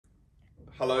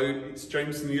Hello, it's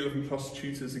James and the 11 Plus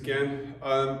Tutors again.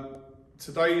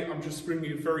 Today I'm just bringing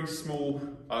you a very small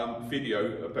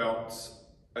video about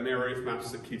an area of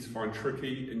maths that kids find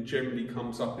tricky and generally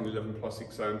comes up in 11 Plus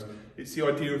exams. It's the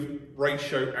idea of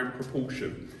ratio and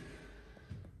proportion.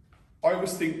 I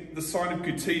always think the sign of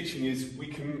good teaching is we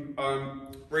can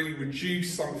really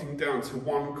reduce something down to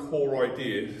one core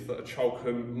idea that a child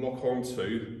can lock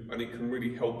onto, and it can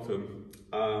really help them.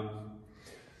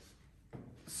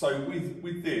 So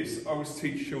with this, I always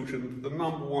teach children the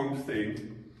number one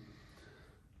thing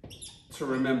to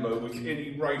remember with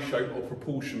any ratio or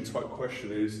proportion type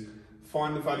question is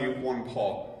find the value of one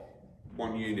part,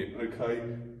 one unit, okay,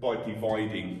 by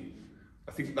dividing.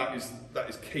 I think that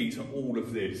is key to all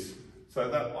of this. So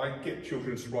that I get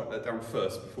children to write that down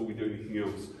first before we do anything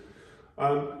else.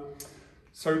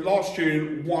 So last year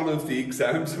in one of the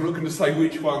exams, I'm not going to say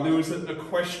which one, there was a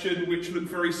question which looked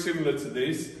very similar to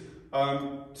this.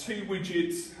 Two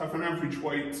widgets have an average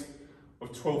weight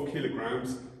of 12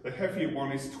 kilograms. The heavier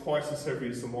one is twice as heavy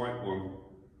as the light one.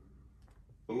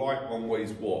 The light one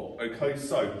weighs what? Okay,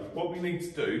 so what we need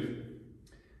to do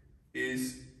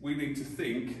is we need to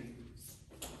think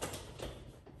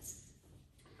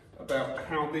about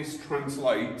how this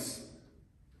translates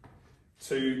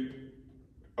to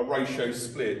a ratio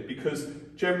split, because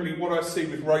generally what I see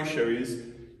with ratio is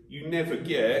you never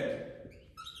get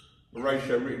a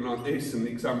ratio written like this in the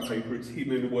exam paper, it's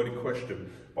hidden in a worded question.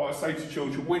 But I say to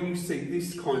children, when you see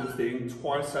this kind of thing,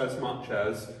 twice as much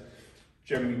as,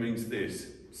 generally means this.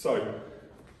 So,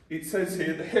 it says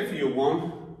here, the heavier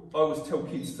one, I always tell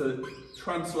kids to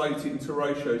translate it into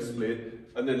ratio split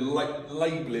and then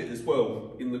label it as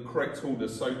well in the correct order.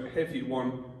 So, heavier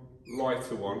one,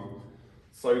 lighter one.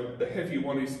 So, the heavier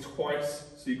one is twice,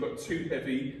 so you've got two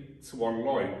heavy to one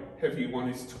light. Heavier one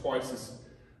is twice as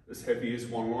heavy as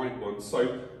one light one.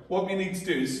 So what we need to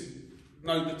do is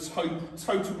know the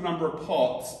total number of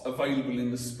parts available in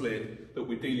the split that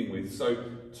we're dealing with.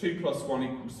 So 2 plus 1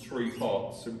 equals 3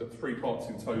 parts. So we've got 3 parts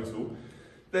in total.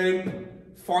 Then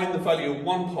find the value of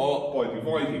one part by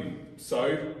dividing.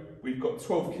 So we've got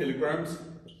 12 kilograms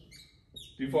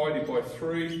divided by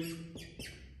 3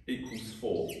 equals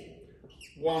 4.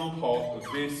 One part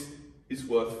of this is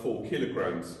worth 4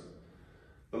 kilograms.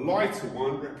 The lighter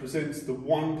one represents the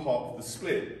one part of the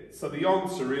split. So the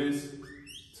answer is,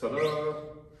 ta-da,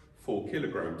 4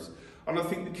 kilograms. And I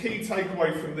think the key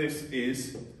takeaway from this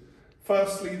is,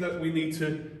 firstly, that we need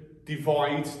to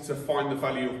divide to find the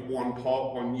value of one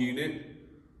part, one unit.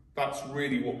 That's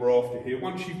really what we're after here.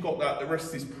 Once you've got that, the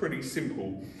rest is pretty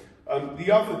simple.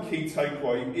 The other key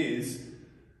takeaway is,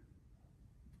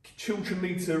 children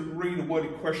need to read a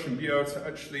worded question, be able to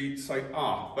actually say,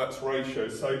 that's ratio.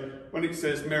 So when it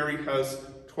says Mary has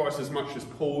twice as much as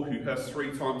Paul, who has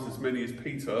 3 times as many as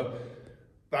Peter,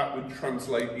 that would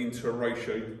translate into a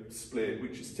ratio split,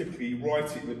 which is typically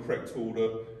write it in the correct order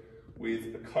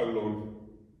with a colon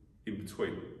in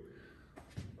between.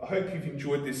 I hope you've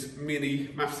enjoyed this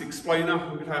mini maths explainer.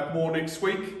 We're going to have more next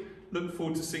week. Look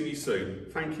forward to seeing you soon.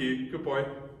 Thank you. Goodbye.